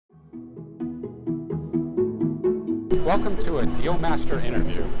Welcome to a Deal Master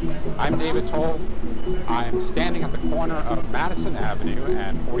interview. I'm David Toll. I'm standing at the corner of Madison Avenue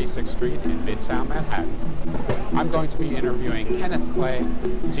and 46th Street in Midtown Manhattan. I'm going to be interviewing Kenneth Clay,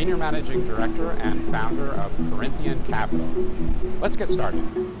 Senior Managing Director and founder of Corinthian Capital. Let's get started.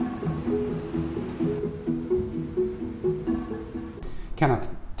 Kenneth,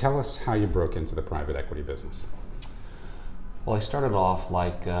 tell us how you broke into the private equity business. Well, I started off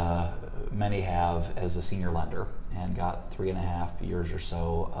like many have as a senior lender and got 3.5 years or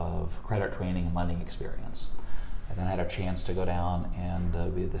so of credit training and lending experience. I then had a chance to go down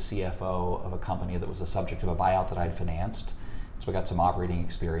and be the CFO of a company that was the subject of a buyout that I'd financed. So I got some operating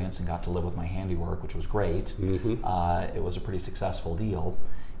experience and got to live with my handiwork, which was great. It was a pretty successful deal.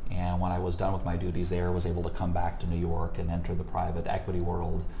 And when I was done with my duties there, I was able to come back to New York and enter the private equity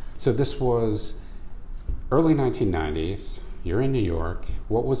world. So this was early 1990s. You're in New York.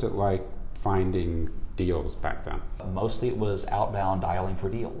 What was it like finding deals back then? Mostly it was outbound dialing for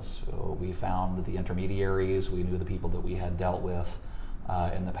deals. So we found the intermediaries, we knew the people that we had dealt with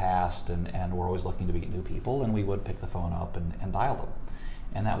in the past, and we're always looking to meet new people, and we would pick the phone up and dial them.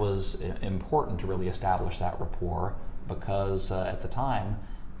 And that was important to really establish that rapport because at the time,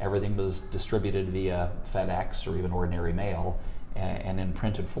 everything was distributed via FedEx or even ordinary mail and in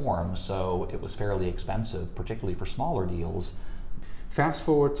printed form, so it was fairly expensive, particularly for smaller deals. Fast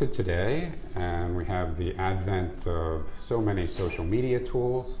forward to today, and we have the advent of so many social media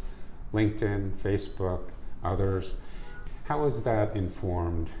tools, LinkedIn, Facebook, others. How has that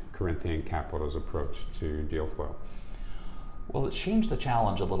informed Corinthian Capital's approach to deal flow? Well, it changed the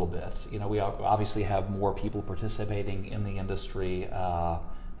challenge a little bit. You know, we obviously have more people participating in the industry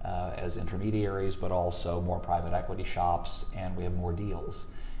as intermediaries, but also more private equity shops, and we have more deals.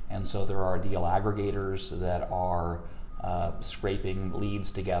 And so there are deal aggregators that are scraping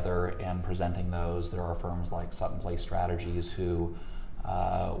leads together and presenting those. There are firms like Sutton Place Strategies who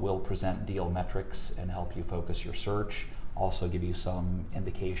will present deal metrics and help you focus your search, also give you some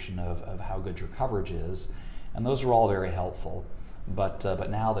indication of how good your coverage is. And those are all very helpful. But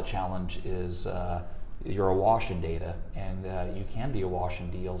now the challenge is you're awash in data, and you can be awash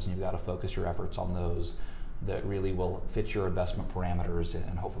in deals, and you've got to focus your efforts on those that really will fit your investment parameters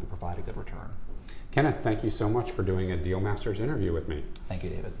and hopefully provide a good return. Kenneth, thank you so much for doing a Deal Masters interview with me. Thank you,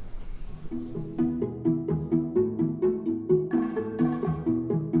 David.